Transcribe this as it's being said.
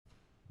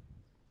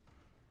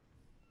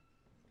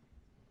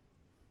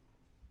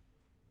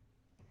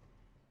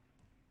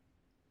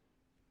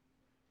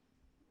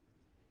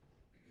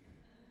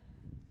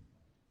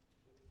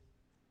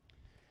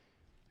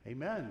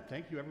Amen.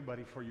 Thank you,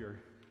 everybody, for your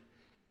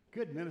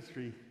good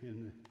ministry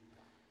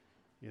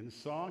in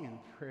song and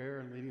prayer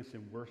and leading us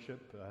in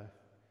worship.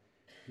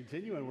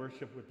 Continue in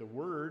worship with the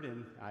Word,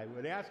 and I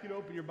would ask you to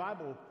open your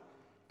Bible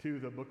to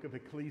the book of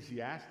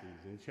Ecclesiastes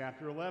in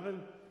chapter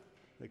 11.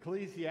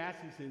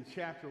 Ecclesiastes in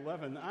chapter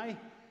 11.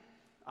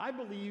 I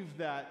believe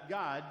that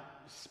God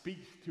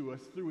speaks to us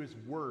through His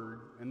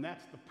Word, and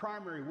that's the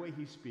primary way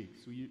He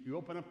speaks. So you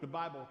open up the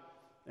Bible,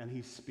 and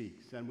He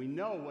speaks. And we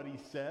know what He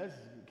says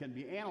can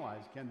be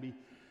analyzed,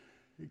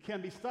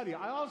 can be studied.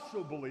 I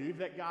also believe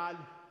that God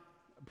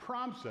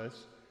prompts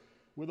us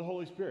with the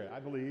Holy Spirit. I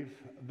believe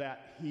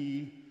that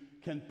He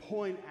can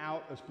point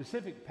out a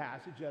specific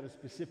passage at a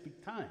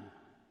specific time.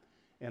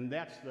 And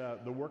that's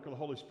the work of the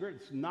Holy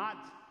Spirit.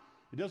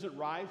 It doesn't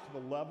rise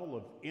to the level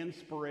of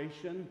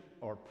inspiration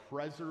or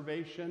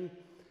preservation,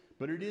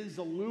 but it is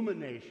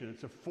illumination.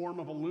 It's a form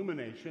of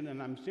illumination,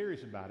 and I'm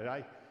serious about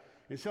it.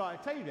 And so I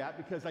tell you that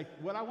because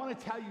what I want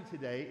to tell you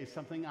today is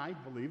something I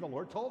believe the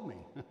Lord told me.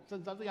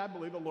 Something I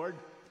believe the Lord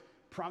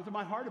prompted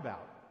my heart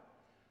about.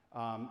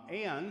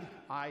 And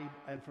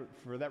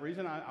for that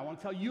reason, I want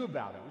to tell you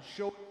about it.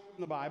 Show it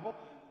in the Bible,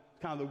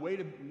 kind of the way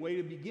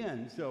to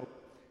begin. So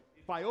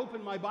if I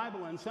open my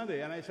Bible on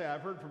Sunday and I say,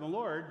 I've heard from the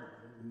Lord,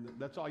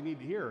 that's all I need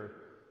to hear.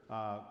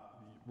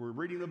 We're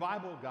reading the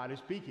Bible, God is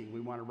speaking.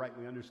 We want to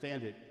rightly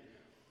understand it.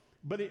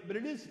 But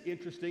it is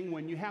interesting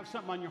when you have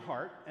something on your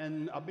heart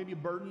and maybe a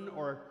burden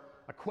or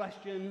a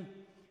question,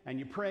 and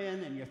you're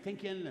praying and you're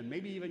thinking, and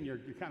maybe even you're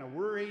kind of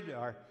worried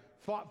or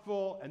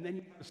thoughtful, and then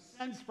you have a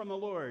sense from the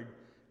Lord.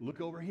 Look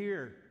over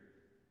here.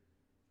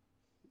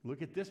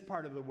 Look at this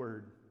part of the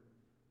Word.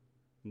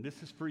 And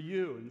this is for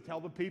you, and tell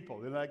the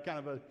people. And I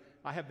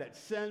have that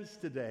sense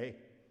today.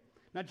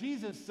 Now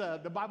Jesus,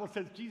 the Bible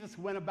says Jesus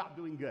went about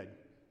doing good.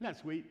 Isn't that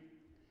sweet?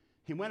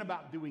 He went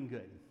about doing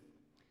good.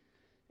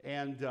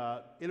 And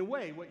in a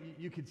way, what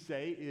you could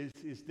say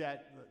is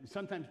that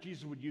sometimes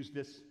Jesus would use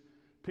this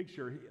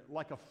picture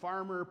like a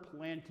farmer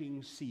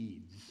planting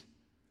seeds,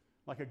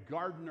 like a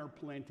gardener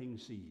planting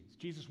seeds.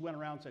 Jesus went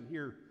around and said,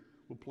 here,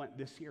 we'll plant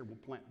this here, we'll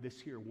plant this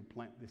here, we'll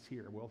plant this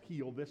here. We'll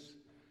heal this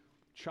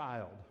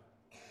child.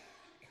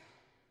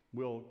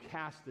 We'll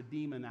cast the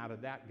demon out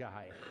of that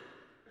guy.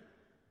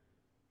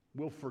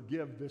 We'll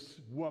forgive this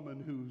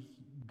woman who's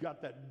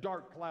got that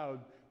dark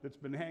cloud that's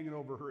been hanging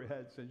over her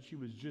head since she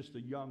was just a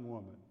young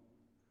woman.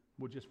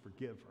 We'll just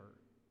forgive her.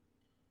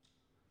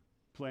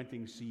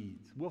 Planting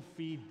seeds. We'll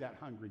feed that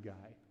hungry guy.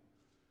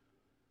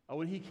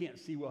 Oh, and he can't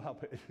see, we'll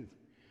help it.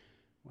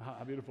 Wow,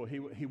 how beautiful.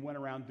 He went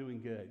around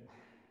doing good.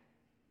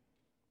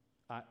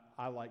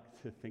 I like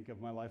to think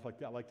of my life like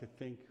that. I like to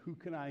think, who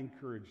can I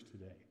encourage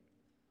today?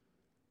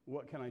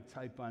 What can I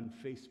type on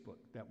Facebook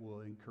that will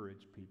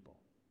encourage people?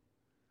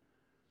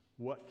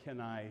 What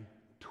can I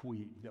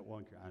tweet that will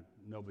encourage?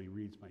 Nobody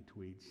reads my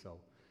tweets, so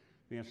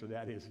the answer to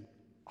that is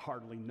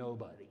hardly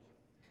nobody.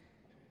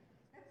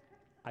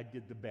 I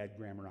did the bad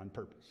grammar on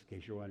purpose, in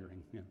case you're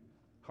wondering.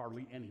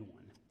 Hardly anyone.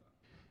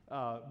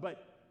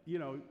 But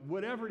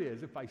whatever it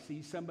is, if I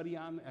see somebody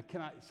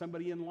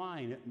somebody in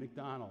line at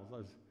McDonald's. I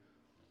was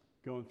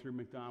going through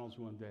McDonald's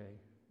one day,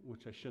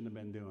 which I shouldn't have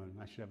been doing.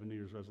 I should have a New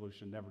Year's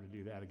resolution never to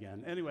do that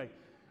again. Anyway,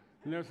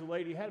 and there's a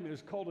lady ahead of me. It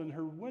was cold, and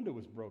her window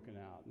was broken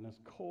out, and there's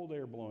cold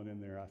air blowing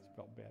in there. I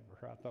felt bad for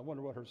her. I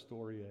wonder what her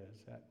story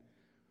is. That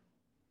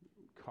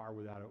car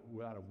without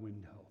a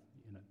window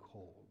in a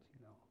cold.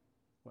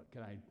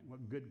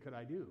 What good could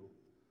I do?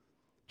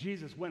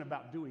 Jesus went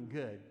about doing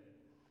good,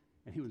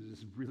 and he was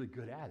just really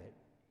good at it,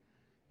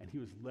 and he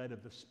was led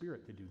of the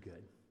Spirit to do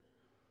good.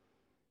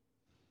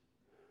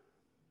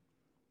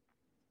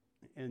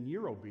 And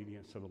your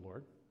obedience to the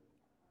Lord,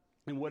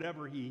 and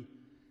whatever he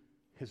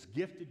has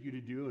gifted you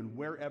to do and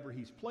wherever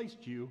he's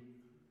placed you,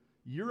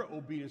 your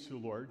obedience to the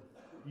Lord,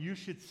 you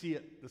should see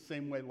it the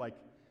same way, like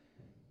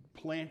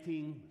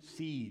planting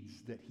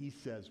seeds that he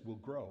says will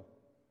grow.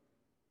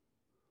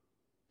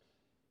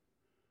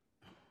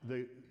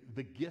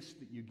 The gifts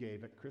that you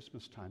gave at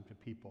Christmas time to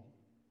people,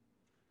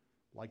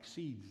 like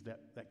seeds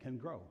that can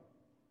grow.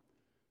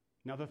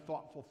 Now, the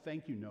thoughtful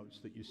thank you notes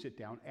that you sit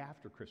down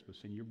after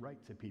Christmas and you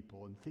write to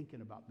people and thinking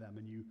about them,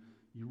 and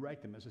you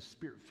write them as a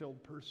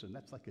Spirit-filled person.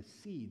 That's like a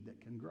seed that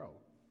can grow.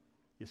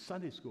 Your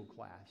Sunday school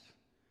class,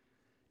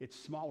 it's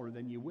smaller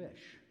than you wish,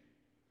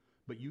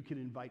 but you can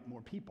invite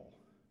more people,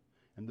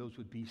 and those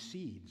would be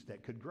seeds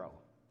that could grow.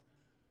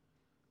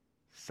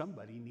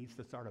 Somebody needs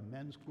to start a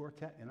men's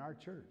quartet in our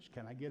church.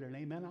 Can I get an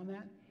amen on that?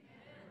 Amen.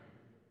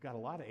 Got a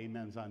lot of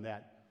amens on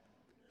that.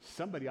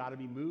 Somebody ought to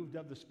be moved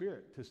of the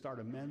Spirit to start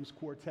a men's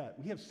quartet.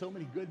 We have so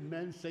many good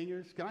men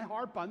singers. Can I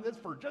harp on this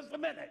for just a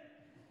minute?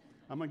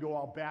 I'm going to go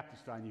all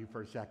Baptist on you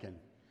for a second.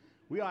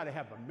 We ought to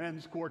have a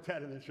men's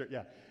quartet in this church.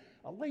 Yeah.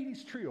 A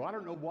ladies trio. I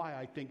don't know why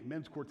I think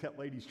men's quartet,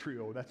 ladies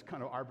trio. That's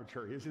kind of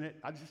arbitrary, isn't it?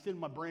 I just in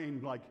my brain,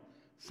 like,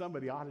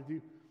 somebody ought to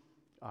do.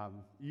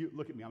 You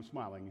look at me, I'm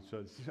smiling.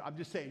 So I'm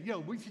just saying,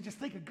 we should just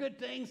think of good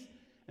things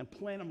and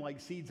plant them like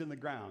seeds in the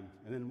ground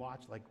and then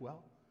watch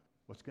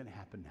what's going to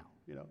happen now?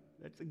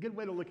 It's a good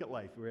way to look at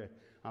life. We're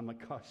on the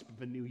cusp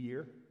of a new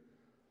year.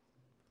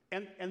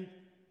 And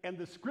and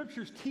the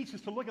scriptures teach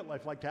us to look at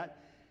life like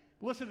that.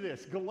 Listen to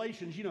this,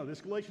 Galatians, you know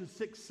this, Galatians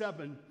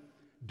 6:7.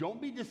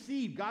 Don't be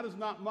deceived, God is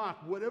not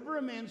mocked. Whatever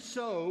a man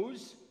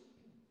sows,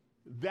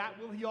 that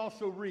will he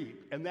also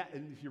reap. And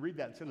if you read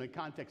that, it's in the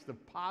context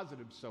of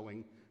positive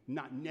sowing,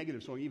 not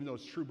negative sowing, even though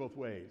it's true both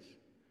ways.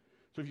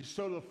 So if you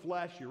sow to the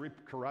flesh, you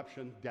reap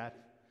corruption, death,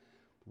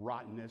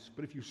 rottenness.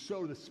 But if you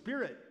sow to the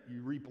Spirit,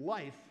 you reap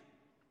life.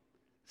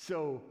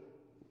 So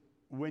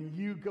when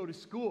you go to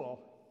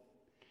school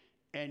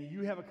and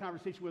you have a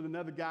conversation with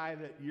another guy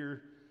that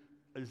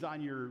is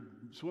on your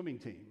swimming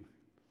team,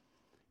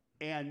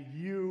 and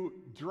you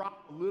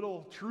drop a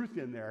little truth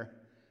in there,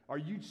 or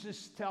you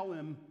just tell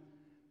him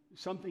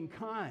something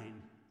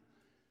kind,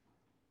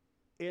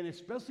 and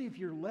especially if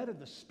you're led of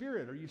the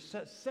Spirit, or you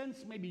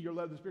sense maybe you're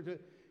led of the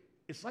Spirit,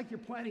 it's like you're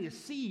planting a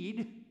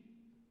seed.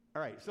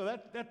 All right, so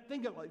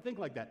think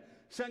like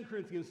that. 2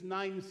 Corinthians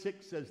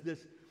 9:6 says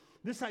this.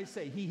 This I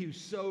say, he who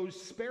sows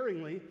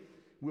sparingly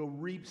will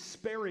reap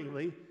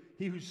sparingly.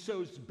 He who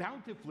sows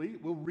bountifully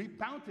will reap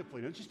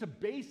bountifully. Now, it's just a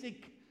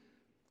basic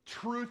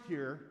truth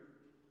here,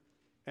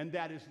 and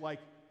that is like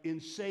in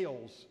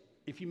sales.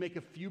 If you make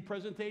a few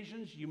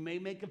presentations, you may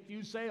make a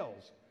few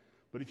sales.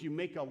 But if you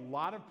make a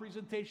lot of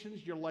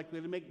presentations, you're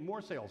likely to make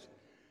more sales.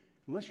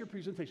 Unless your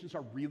presentations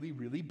are really,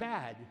 really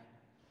bad.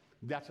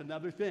 That's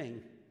another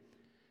thing.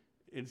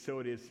 And so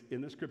it is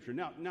in the scripture.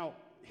 Now,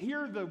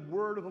 hear the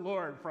word of the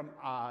Lord from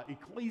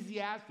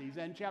Ecclesiastes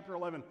and chapter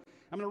 11.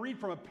 I'm going to read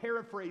from a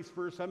paraphrase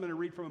first. I'm going to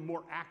read from a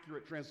more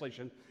accurate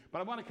translation. But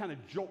I want to kind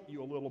of jolt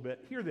you a little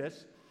bit. Hear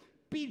this.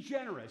 Be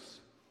generous.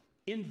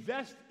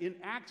 Invest in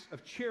acts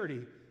of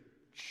charity.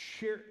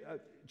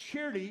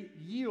 Charity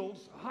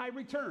yields high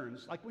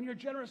returns. Like when you're a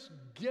generous,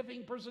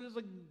 giving person is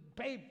like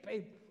pay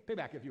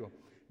back, if you will.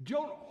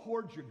 Don't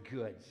hoard your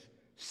goods.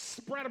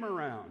 Spread them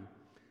around.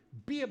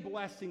 Be a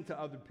blessing to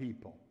other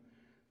people.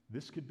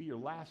 This could be your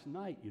last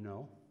night, you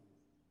know.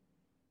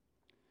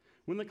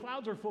 When the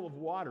clouds are full of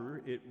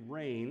water, it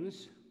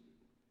rains.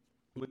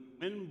 When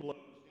the wind blows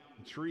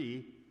down the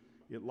tree,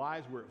 it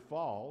lies where it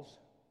falls.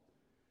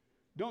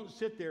 Don't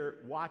sit there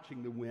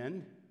watching the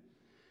wind.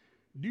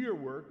 Do your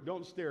work.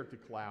 Don't stare at the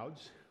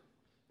clouds.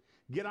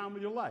 Get on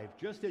with your life.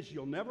 Just as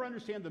you'll never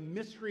understand the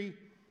mystery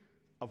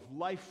of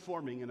life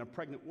forming in a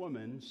pregnant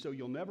woman, so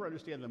you'll never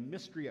understand the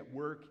mystery at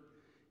work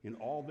in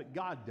all that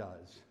God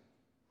does.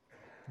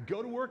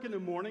 Go to work in the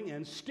morning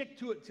and stick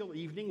to it till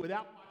evening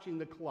without watching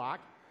the clock.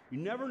 You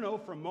never know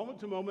from moment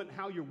to moment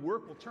how your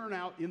work will turn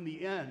out in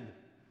the end.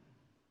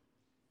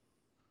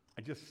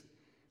 I just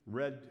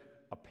read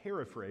a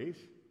paraphrase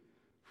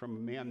from a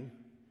man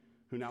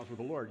who now is with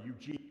the Lord,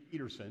 Eugene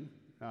Peterson,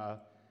 of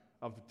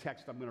the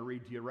text I'm going to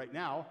read to you right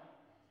now.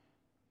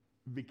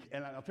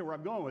 And I'll tell you where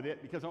I'm going with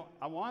it, because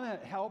I want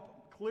to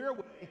help clear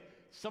away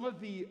some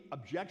of the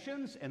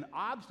objections and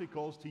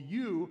obstacles to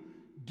you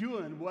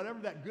doing whatever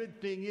that good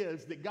thing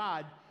is that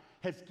God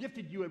has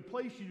gifted you and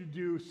placed you to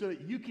do, so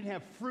that you can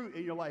have fruit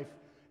in your life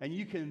and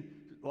you can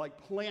like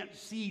plant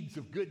seeds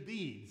of good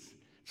deeds.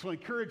 So I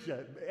encourage you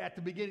at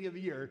the beginning of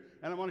the year,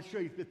 and I want to show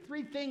you the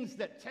three things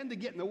that tend to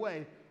get in the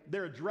way.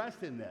 They're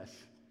addressed in this.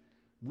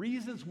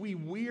 Reasons we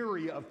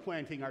weary of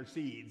planting our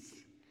seeds.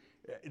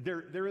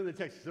 They're in the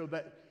text, so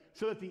that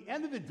at the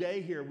end of the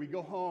day here, we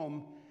go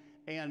home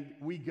and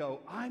we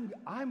go, I'm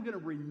going to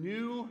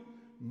renew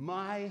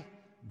my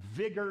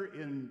vigor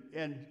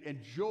and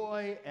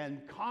joy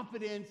and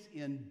confidence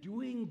in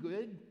doing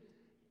good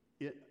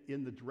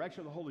in the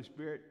direction of the Holy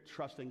Spirit,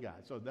 trusting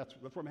God. So that's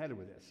where I'm headed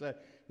with this.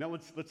 Now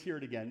let's hear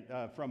it again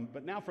from the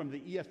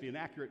ESV, an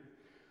accurate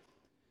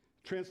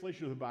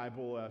translation of the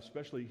Bible,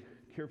 especially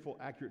careful,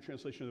 accurate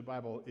translation of the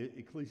Bible.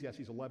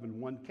 Ecclesiastes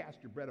 11:1.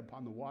 Cast your bread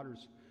upon the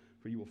waters,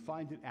 for you will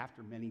find it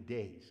after many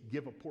days.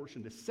 Give a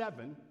portion to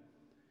 7,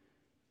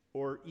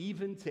 or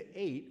even to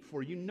 8,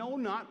 for you know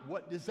not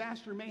what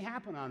disaster may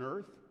happen on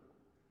earth.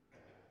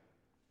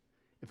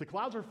 If the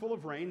clouds are full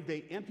of rain,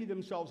 they empty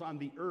themselves on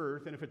the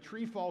earth, and if a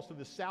tree falls to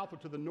the south or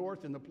to the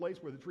north, in the place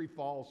where the tree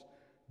falls,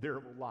 there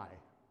it will lie.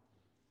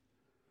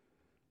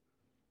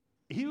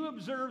 He who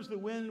observes the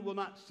wind will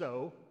not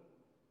sow.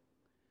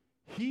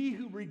 He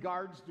who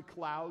regards the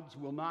clouds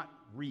will not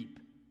reap.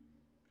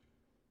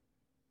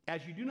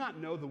 As you do not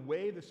know the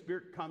way the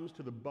Spirit comes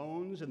to the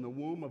bones in the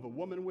womb of a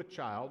woman with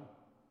child,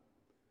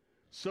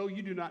 so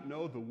you do not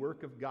know the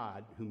work of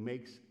God who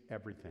makes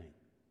everything.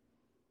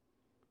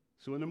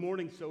 So in the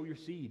morning sow your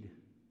seed.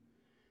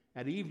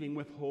 At evening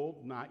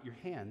withhold not your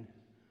hand,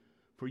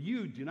 for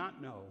you do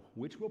not know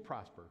which will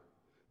prosper,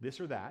 this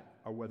or that,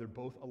 or whether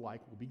both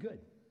alike will be good.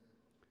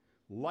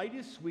 Light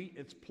is sweet,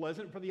 it's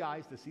pleasant for the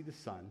eyes to see the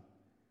sun.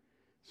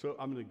 So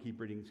I'm going to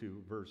keep reading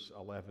to verse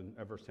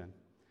 10.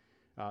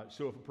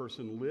 So if a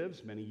person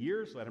lives many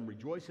years, let him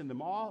rejoice in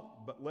them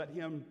all, but let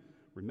him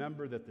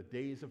remember that the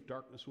days of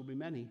darkness will be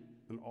many,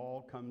 and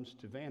all comes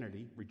to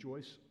vanity.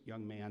 Rejoice,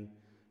 young man,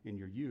 in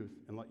your youth,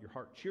 and let your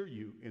heart cheer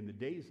you in the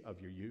days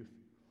of your youth.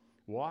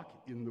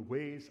 Walk in the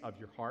ways of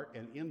your heart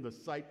and in the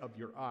sight of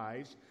your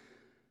eyes.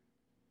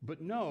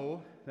 But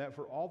know that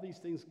for all these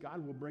things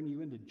God will bring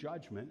you into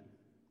judgment.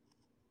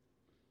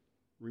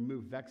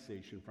 remove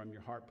vexation from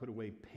your heart, put away